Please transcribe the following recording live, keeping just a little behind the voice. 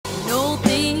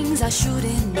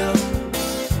shouldn't know.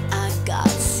 I got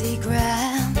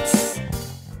secrets.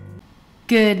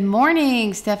 Good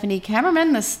morning, Stephanie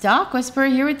Kammerman, the Stock Whisperer,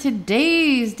 here with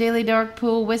today's Daily Dark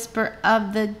Pool Whisper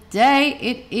of the Day.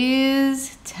 It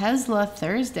is Tesla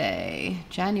Thursday,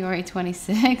 January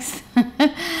 26th.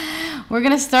 We're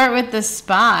going to start with the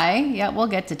SPY. Yeah, we'll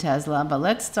get to Tesla, but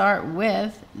let's start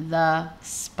with the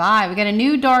SPY. We got a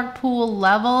new dark pool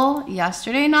level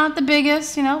yesterday, not the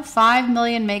biggest, 5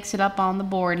 million makes it up on the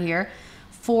board here.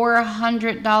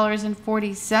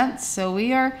 $400.40. So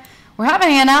we're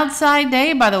having an outside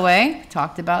day, by the way.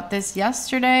 Talked about this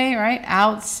yesterday, right?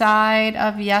 Outside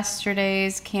of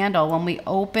yesterday's candle. When we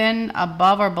open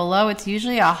above or below, it's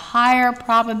usually a higher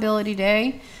probability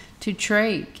day to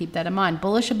trade. Keep that in mind.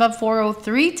 Bullish above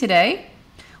 403 today.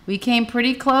 We came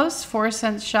pretty close, 4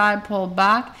 cents shy, pulled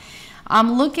back.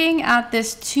 I'm looking at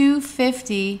this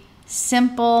 250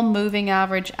 simple moving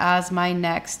average as my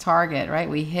next target, right?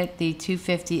 We hit the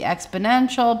 250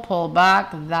 exponential, pull back.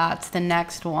 That's the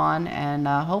next one, and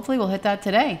hopefully we'll hit that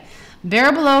today.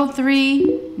 Bear below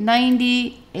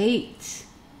 398.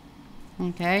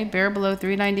 Okay, bear below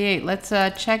 398. Let's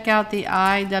check out the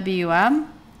IWM.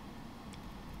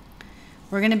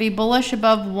 We're going to be bullish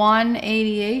above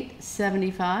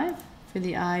 188.75 for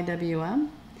the IWM.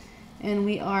 And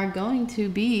we are going to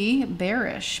be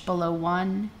bearish below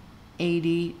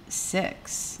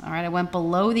 186. All right, I went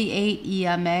below the 8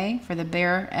 EMA for the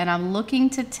bear, and I'm looking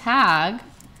to tag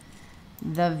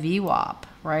the VWAP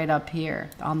right up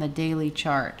here on the daily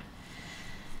chart.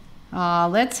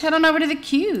 Let's head on over to the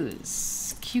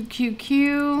Qs.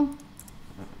 QQQ.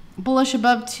 Bullish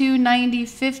above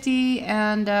 290.50,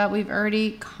 and we've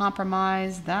already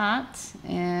compromised that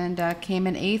and came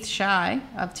in 1/8 shy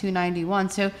of 291.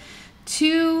 So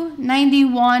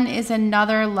 291 is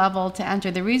another level to enter.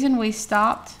 The reason we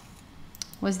stopped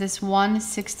was this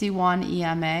 161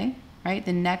 EMA, right?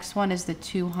 The next one is the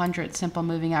 200 simple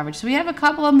moving average. So we have a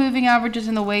couple of moving averages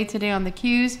in the way today on the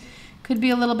Qs. Could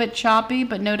be a little bit choppy,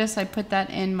 but notice I put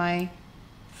that in my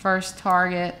first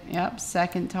target. Yep,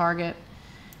 second target.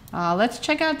 Let's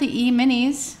check out the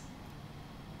E-minis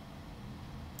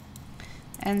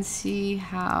and see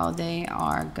how they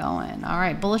are going. All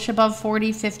right, bullish above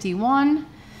 40.51.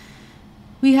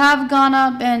 We have gone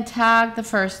up and tagged the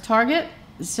first target.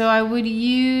 So I would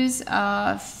use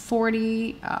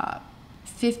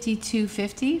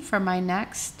 52.50 for my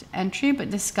next entry,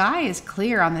 but the sky is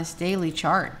clear on this daily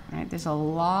chart, right? There's a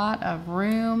lot of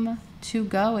room to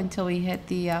go until we hit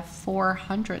the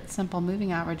 400 simple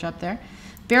moving average up there.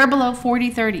 Bear below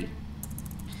 40.30.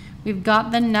 We've got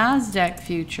the NASDAQ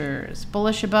futures.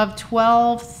 Bullish above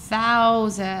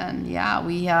 12,000. Yeah,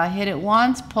 we hit it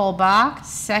once, pull back.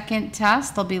 Second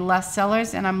test, there'll be less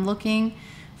sellers, and I'm looking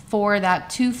for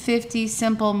that 250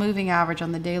 simple moving average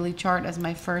on the daily chart as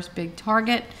my first big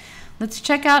target. Let's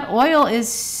check out oil. Is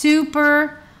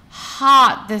super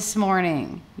hot this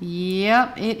morning.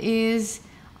 Yep, it is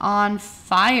on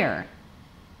fire.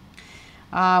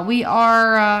 We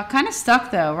are kind of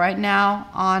stuck though right now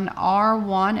on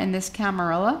R1 and this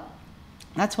Camarilla.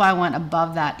 That's why I went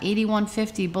above that.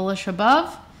 81.50 bullish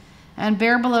above and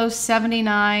bear below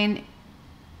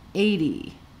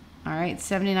 79.80. All right,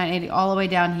 79.80 all the way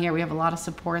down here. We have a lot of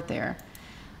support there.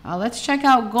 Let's check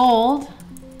out gold.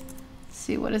 Let's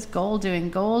see, what is gold doing?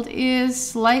 Gold is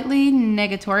slightly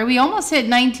negatory. We almost hit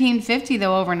 19.50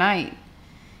 though overnight.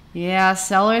 Yeah,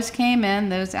 sellers came in.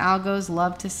 Those algos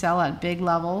love to sell at big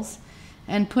levels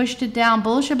and pushed it down.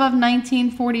 Bullish above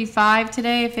 19.45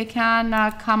 today. If it can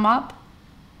come up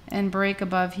and break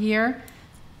above here,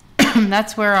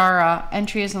 that's where our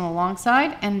entry is on the long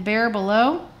side. And bear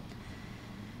below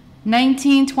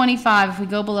 19.25 if we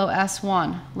go below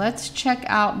S1. Let's check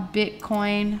out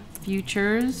Bitcoin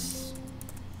futures.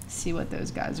 See what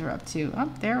those guys are up to.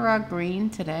 Oh, they're green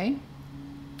today.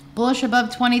 Bullish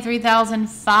above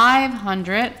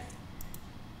 23,500.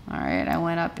 All right, I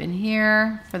went up in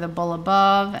here for the bull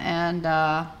above, and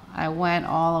I went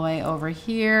all the way over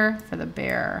here for the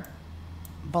bear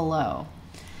below.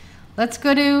 Let's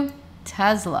go to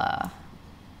Tesla.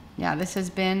 Yeah, this has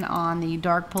been on the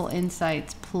Dark Pool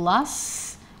Insights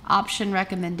Plus option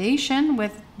recommendation.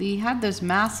 We had those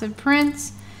massive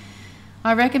prints.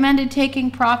 I recommended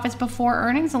taking profits before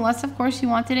earnings, unless, of course, you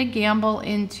wanted to gamble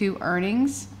into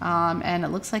earnings. And it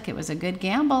looks like it was a good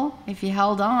gamble if you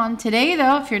held on. Today,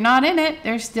 though, if you're not in it,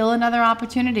 there's still another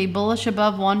opportunity. Bullish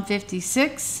above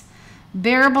 156,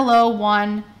 bear below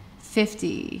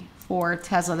 150 for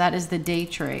Tesla. That is the day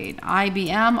trade.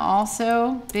 IBM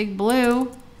also, big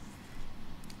blue,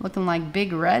 looking like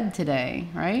big red today,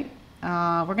 right?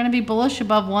 We're going to be bullish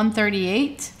above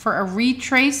 138 for a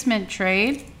retracement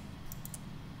trade.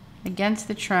 against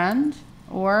the trend,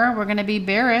 or we're going to be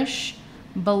bearish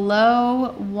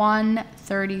below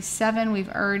 137. We've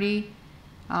already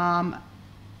gone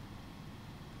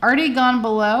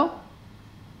below.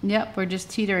 Yep, we're just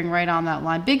teetering right on that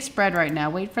line. Big spread right now.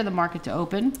 Wait for the market to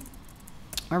open,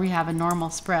 where we have a normal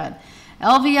spread.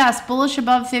 LVS bullish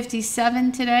above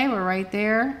 57 today. We're right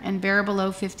there, and bear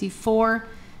below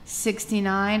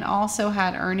 54.69. Also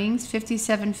had earnings.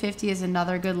 57.50 is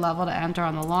another good level to enter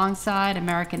on the long side.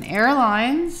 American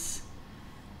Airlines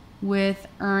with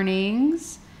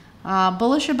earnings.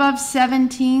 Bullish above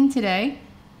 17 today.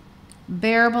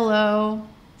 Bear below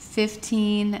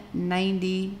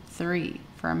 15.93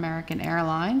 for American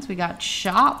Airlines. We got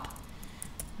Shop,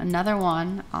 another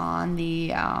one on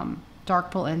the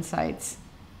Dark Pool Insights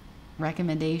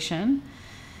recommendation.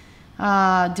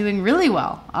 Doing really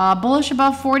well. Bullish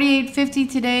above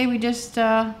 48.50 today. We just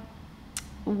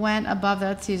went above that.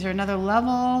 Let's see, is there another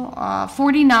level?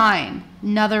 49,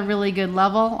 another really good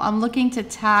level. I'm looking to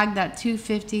tag that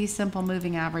 250 simple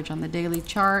moving average on the daily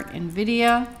chart.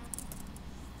 NVIDIA,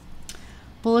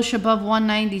 bullish above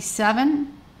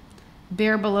 197,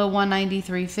 bear below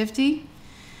 193.50.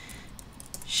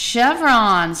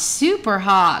 Chevron, super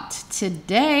hot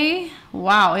today.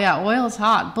 Wow, yeah, oil is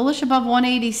hot. Bullish above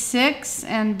 186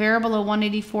 and bear below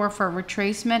 184 for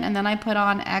retracement. And then I put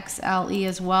on XLE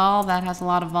as well. That has a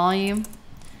lot of volume.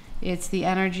 It's the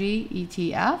energy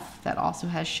ETF that also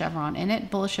has Chevron in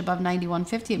it. Bullish above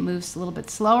 91.50. It moves a little bit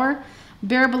slower.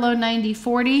 Bear below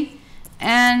 90.40.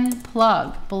 And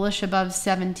plug, bullish above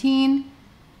 17.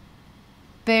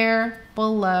 Bear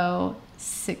below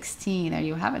 16. There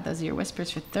you have it. Those are your whispers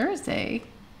for Thursday,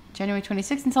 January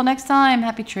 26th. Until next time,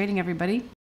 happy trading, everybody.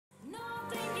 No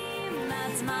thinking,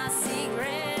 that's my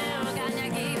secret. Gonna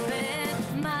keep it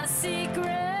my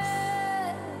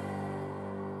secret.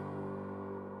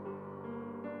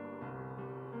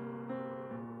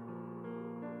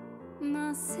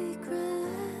 My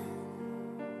secret.